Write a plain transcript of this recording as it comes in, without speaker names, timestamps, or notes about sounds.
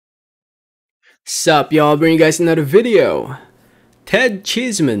Sup y'all, bring you guys another video. Ted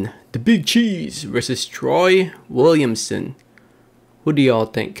Cheeseman, the Big Cheese versus Troy Williamson. Who do y'all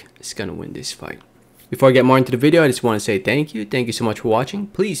think is gonna win this fight? Before I get more into the video, I just want to say thank you. Thank you so much for watching.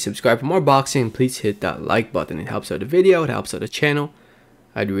 Please subscribe for more boxing. Please hit that like button. It helps out the video. It helps out the channel.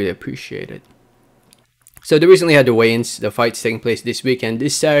 I'd really appreciate it. So they recently had the weigh-ins. The fight's taking place this weekend,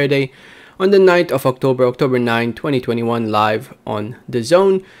 this Saturday, on the 9th of October, October 9, 2021, live on The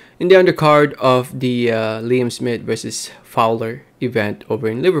Zone, in the undercard of the Liam Smith versus Fowler event over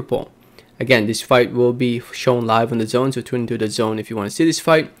in Liverpool. Again, this fight will be shown live on The Zone, so tune into The Zone if you want to see this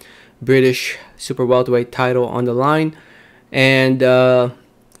fight. British super welterweight title on the line, and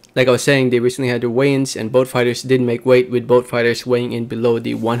like I was saying, they recently had their weigh-ins, and both fighters did make weight, with both fighters weighing in below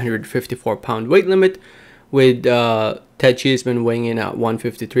the 154-pound weight limit, with Ted Cheeseman weighing in at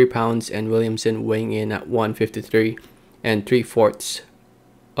 153 pounds and Williamson weighing in at 153 3/4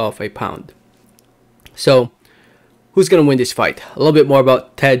 of a pound. So, who's going to win this fight? A little bit more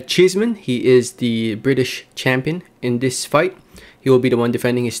about Ted Cheeseman. He is the British champion in this fight. He will be the one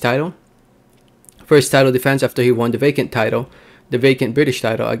defending his title. First title defense after he won the vacant title, the vacant British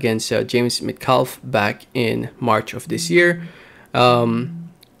title, against James Metcalf back in March of this year.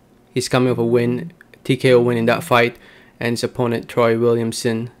 He's coming off a win, TKO win in that fight, and his opponent Troy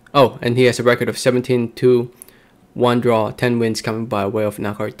Williamson. Oh, and he has a record of 17-2, 1 draw, 10 wins, coming by way of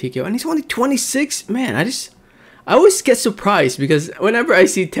knockout TKO, and he's only 26. Man, I always get surprised, because whenever I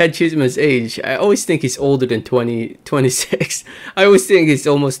see Ted Cheeseman's age, I always think he's older than 26. I always think he's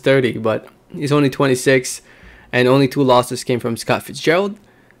almost 30, but he's only 26, and only 2 losses came from Scott Fitzgerald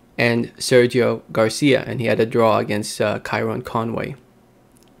and Sergio Garcia, and he had a draw against Kyron Conway,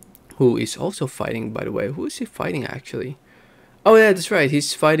 who is also fighting, by the way. Who is he fighting, actually? Oh, yeah, that's right.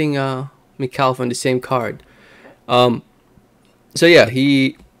 He's fighting Metcalf on the same card. So, yeah,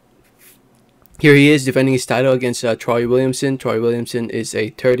 here he is defending his title against Troy Williamson. Troy Williamson is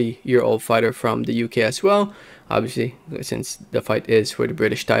a 30-year-old fighter from the UK as well, obviously, since the fight is for the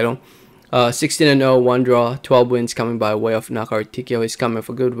British title. 16-0, 1 draw, 12 wins, coming by way of knockout TKO. He's coming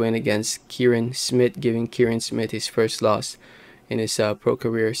for a good win against Kieran Smith, giving Kieran Smith his first loss in his pro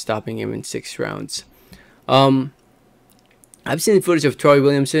career, stopping him in 6 rounds. I've seen footage of Troy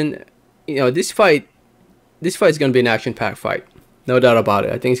Williamson. You know, this fight is going to be an action-packed fight, no doubt about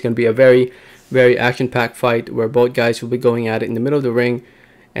it. I think it's going to be a very, very action-packed fight where both guys will be going at it in the middle of the ring,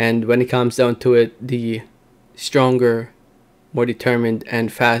 and when it comes down to it, the stronger, more determined,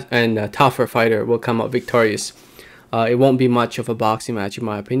 and fast and tougher fighter will come out victorious. It won't be much of a boxing match, in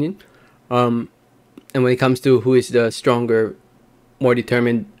my opinion. And when it comes to who is the stronger, more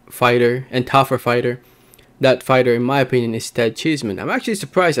determined fighter and tougher fighter, that fighter, in my opinion, is Ted Cheeseman. I'm actually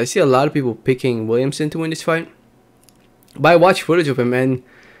surprised. I see a lot of people picking Williamson to win this fight, but I watched footage of him, and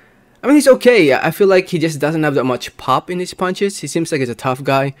I mean, he's okay. I feel like he just doesn't have that much pop in his punches. He seems like he's a tough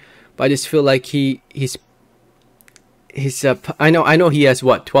guy, but I just feel like he's I know he has,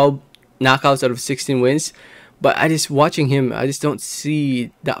 what, 12 knockouts out of 16 wins, but watching him, I just don't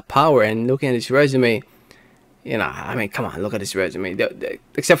see that power. And looking at his resume, you know, I mean, come on, look at his resume.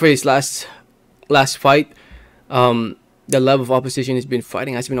 Except for his last fight, the level of opposition he's been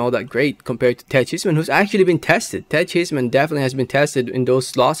fighting has been all that great compared to Ted Cheeseman, who's actually been tested. Ted Cheeseman definitely has been tested in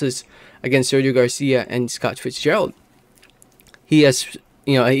those losses against Sergio Garcia and Scott Fitzgerald. He has,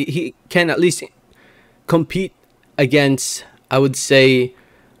 you know, he can at least compete against, I would say,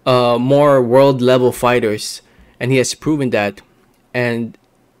 more world level fighters, and he has proven that. And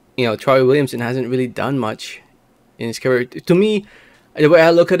you know, Troy Williamson hasn't really done much in his career. To me, the way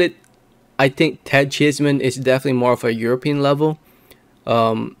I look at it, I think Ted Cheeseman is definitely more of a European level.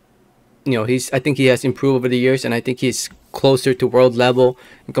 You know, I think he has improved over the years, and I think he's closer to world level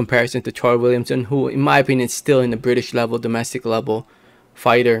in comparison to Troy Williamson, who, in my opinion, is still in the British level, domestic level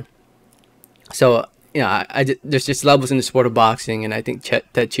fighter. So, you know, there's just levels in the sport of boxing, and I think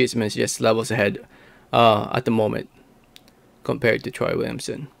Ted Cheeseman is just levels ahead at the moment compared to Troy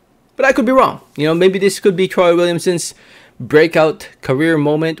Williamson. But I could be wrong. You know, maybe this could be Troy Williamson's breakout career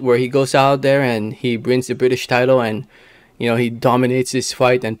moment, where he goes out there and he brings the British title, and you know, he dominates this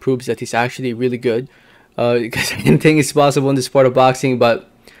fight and proves that he's actually really good. Because anything is possible in the sport of boxing, but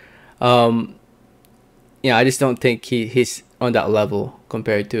yeah, I just don't think he's on that level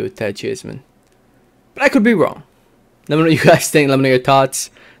compared to Ted Cheeseman. But I could be wrong. Let me know what you guys think. Let me know your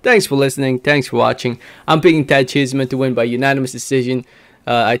thoughts. Thanks for listening. Thanks for watching. I'm picking Ted Cheeseman to win by unanimous decision.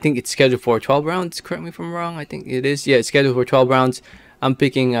 I think it's scheduled for 12 rounds. Correct me if I'm wrong. I think it is. Yeah, it's scheduled for 12 rounds. I'm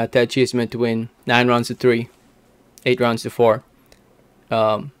picking Ted Cheeseman to win 9 rounds to 3, 8 rounds to 4,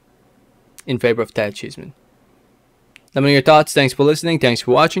 in favor of Ted Cheeseman. Let me know your thoughts. Thanks for listening. Thanks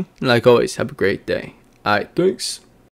for watching. And like always, have a great day. Alright, thanks.